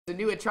The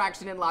new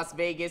attraction in Las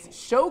Vegas,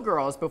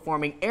 Showgirls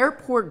performing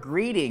airport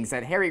greetings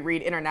at Harry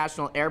Reid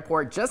International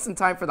Airport just in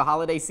time for the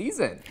holiday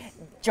season.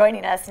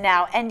 Joining us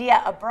now,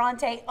 Endia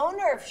Abrante,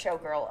 owner of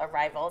Showgirl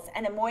Arrivals,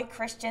 and Amoy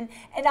Christian,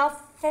 an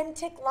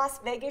authentic Las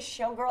Vegas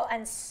showgirl,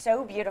 and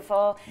so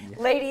beautiful. Yes.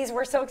 Ladies,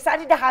 we're so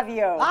excited to have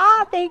you.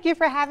 Thank you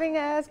for having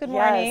us. Good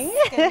morning.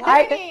 Good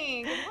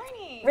morning. Good morning.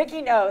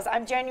 Ricky knows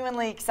I'm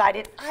genuinely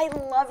excited. I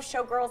love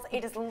Showgirls.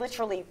 It is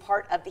literally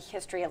part of the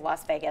history of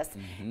Las Vegas,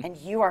 and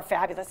you are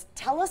fabulous.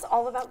 Tell us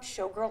all about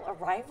Showgirl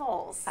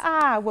Arrivals.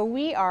 Well,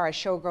 we are a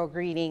showgirl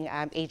greeting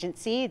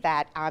agency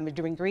that is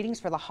doing greetings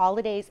for the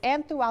holidays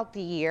and throughout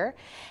the year.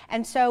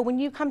 And so when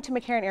you come to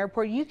McCarran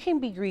Airport, you can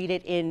be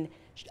greeted in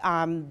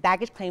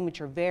baggage claim with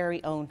your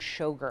very own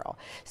showgirl.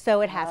 So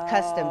it has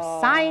custom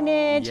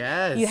signage.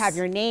 Yes. You have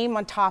your name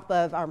on top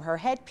of her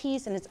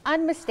headpiece, and it's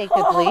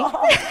unmistakably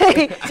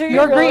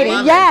your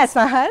greeting. Yes.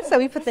 So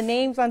we put the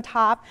names on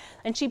top,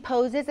 and she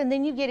poses, and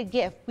then you get a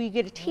gift. We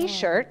get a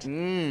T-shirt.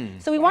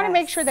 So we want to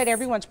make sure that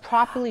everyone's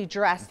properly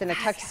dressed in a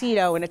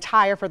tuxedo and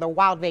attire for the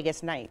Wild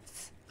Vegas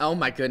nights. Oh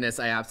my goodness,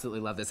 I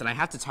absolutely love this. And I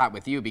have to talk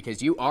with you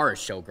because you are a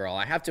showgirl.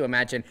 I have to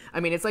imagine,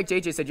 I mean, it's like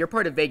JJ said, you're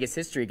part of Vegas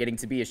history, getting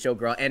to be a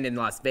showgirl and in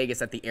Las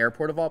Vegas at the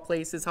airport of all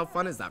places. How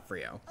fun is that for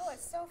you? Oh,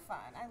 it's so fun.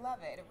 I love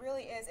it. It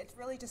really is. It's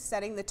really just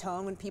setting the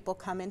tone when people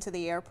come into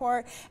the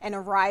airport and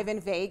arrive in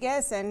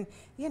Vegas, and,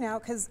 you know,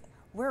 because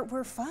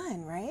we're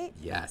fun, right?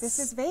 Yes. This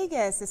is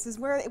Vegas. This is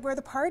where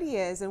the party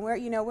is and where,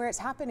 you know, where it's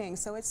happening.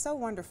 So it's so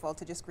wonderful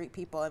to just greet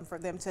people and for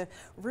them to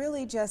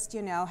really just,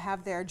 you know,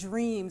 have their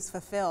dreams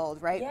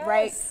fulfilled, right?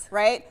 Yes.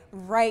 Right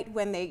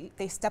when they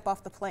step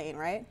off the plane,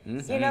 right?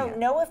 You know,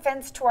 no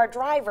offense to our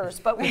drivers,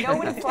 but we know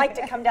what it's like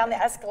to come down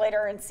the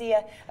escalator and see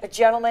a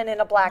gentleman in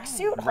a black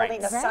suit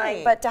holding a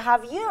sign, but to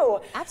have you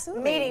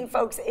meeting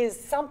folks is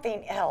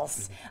something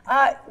else.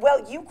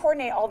 Well, you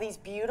coordinate all these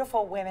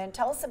beautiful women.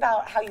 Tell us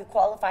about how you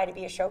qualify to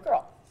be a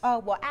showgirl. Oh,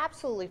 well,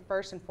 absolutely.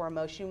 First and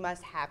foremost, you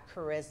must have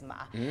charisma.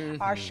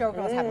 Our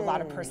showgirls have a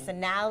lot of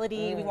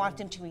personality. We want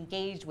them to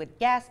engage with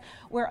guests.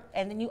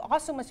 And then you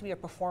also must be a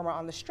performer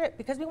on the strip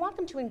because we want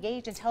them to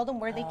engage and tell them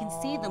where they can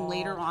see them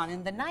later on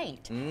in the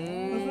night.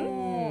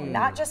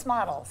 Not just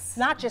models.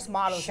 Not just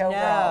models,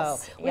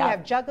 showgirls. No. We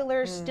have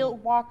jugglers, stilt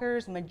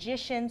walkers,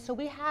 magicians. So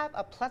we have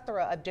a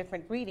plethora of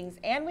different greetings,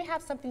 and we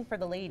have something for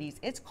the ladies.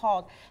 It's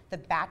called the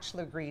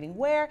bachelor greeting,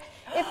 where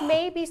if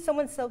maybe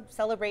someone's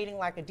celebrating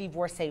like a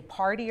divorcee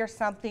party or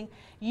something,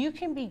 you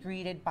can be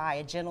greeted by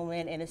a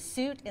gentleman in a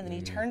suit, and then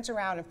he turns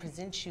around and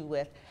presents you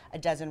with a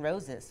dozen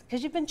roses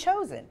because you've been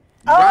chosen.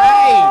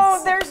 Oh,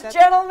 there's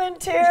gentlemen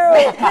too. Okay,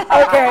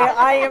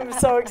 I am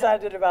so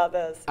excited about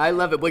this. I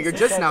love it. Well, you're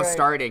just now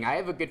starting. I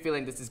have a good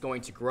feeling this is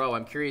going to grow.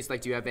 I'm curious,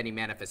 like, do you have any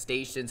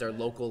manifestations or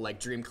local, like,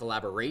 dream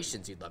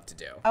collaborations you'd love to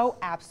do? Oh,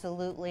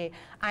 absolutely.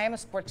 I am a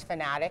sports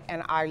fanatic,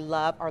 and I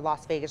love our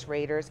Las Vegas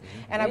Raiders,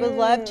 and I would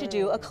love to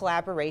do a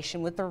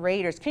collaboration with the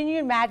Raiders. Can you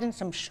imagine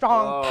some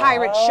strong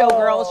pirate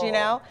showgirls, you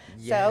know?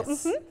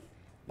 Yes. So,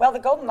 Well, the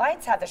Golden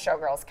Knights have the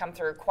showgirls come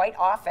through quite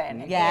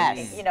often.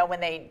 Yes. You know, when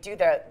they do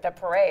the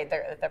parade,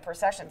 the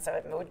procession, so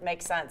it would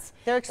make sense.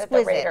 They're that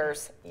exquisite. the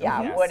Raiders,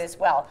 would as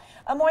well.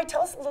 Amoy,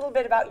 tell us a little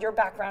bit about your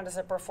background as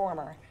a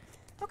performer.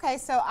 Okay,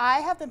 so I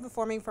have been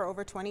performing for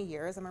over 20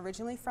 years. I'm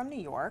originally from New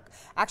York.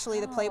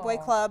 Actually, the Playboy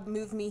Club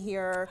moved me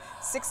here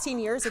 16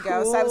 years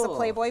ago, so I was a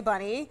Playboy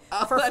bunny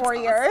for 4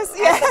 years.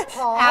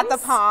 At the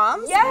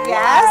Palms.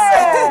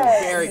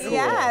 Yes. Very cool.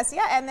 Yes,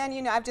 yeah, and then,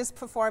 you know, I've just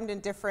performed in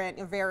different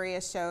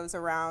various shows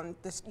around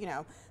this, you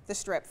know, the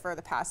Strip for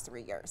the past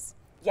 3 years.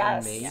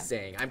 Yes.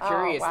 Amazing. I'm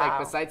curious, like,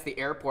 besides the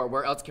airport,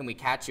 where else can we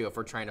catch you if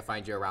we're trying to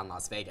find you around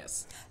Las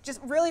Vegas? Just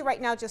really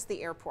right now, just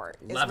the airport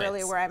is Love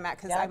really it. where I'm at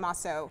because I'm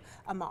also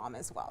a mom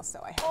as well.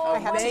 So I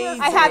have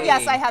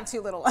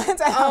two little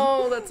ones.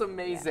 Oh, that's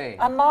amazing.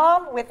 A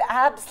mom with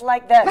abs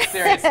like this.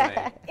 Seriously.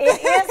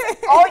 It is,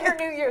 all your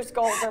New Year's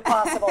goals are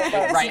possible,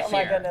 folks. Right Oh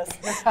my here. goodness.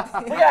 We're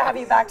going to have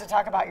you back to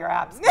talk about your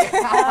abs.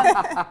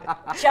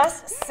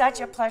 Just such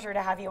a pleasure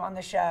to have you on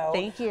the show.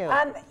 Thank you.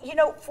 You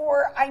know,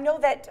 I know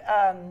that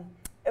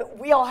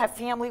we all have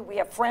family, we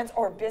have friends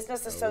or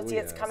business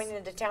associates coming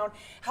into town.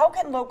 How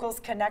can locals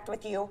connect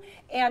with you?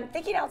 And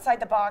thinking outside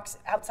the box,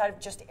 outside of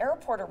just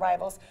airport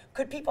arrivals,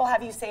 could people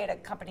have you say at a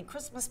company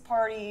Christmas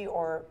party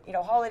or, you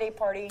know, holiday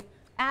party?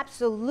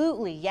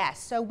 Absolutely,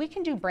 yes. So we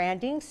can do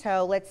branding.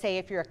 So let's say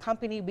if you're a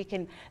company, we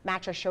can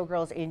match our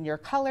showgirls in your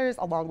colors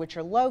along with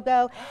your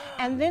logo.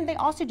 And then they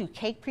also do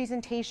cake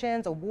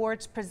presentations,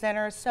 awards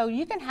presenters. So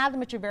you can have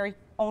them at your very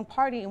own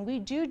party, and we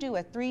do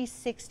a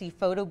 360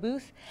 photo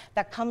booth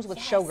that comes with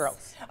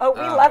showgirls. Oh, we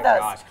love those.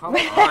 Gosh, come on.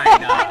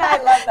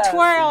 I love those.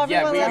 Twirl,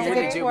 Yeah, everyone loves a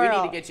good we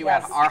twirl. need to get you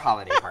at our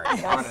holiday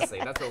party, honestly.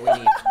 That's what we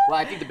need. Well,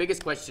 I think the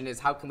biggest question is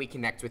how can we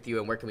connect with you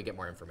and where can we get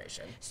more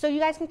information? So you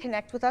guys can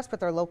connect with us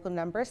with our local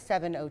number,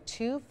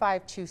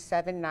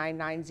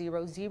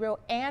 702-527-9900,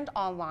 and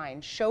online,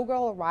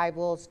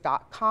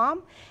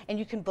 showgirlarrivals.com, and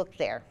you can book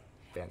there.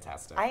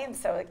 Fantastic. I am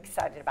so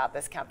excited about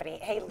this company.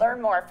 Hey,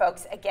 learn more,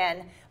 folks.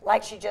 Again,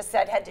 like she just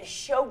said, head to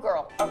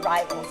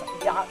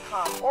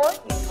showgirlarrivals.com, or you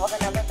can call the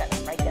number that's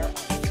right there on the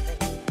screen.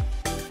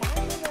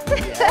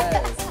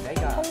 Yes.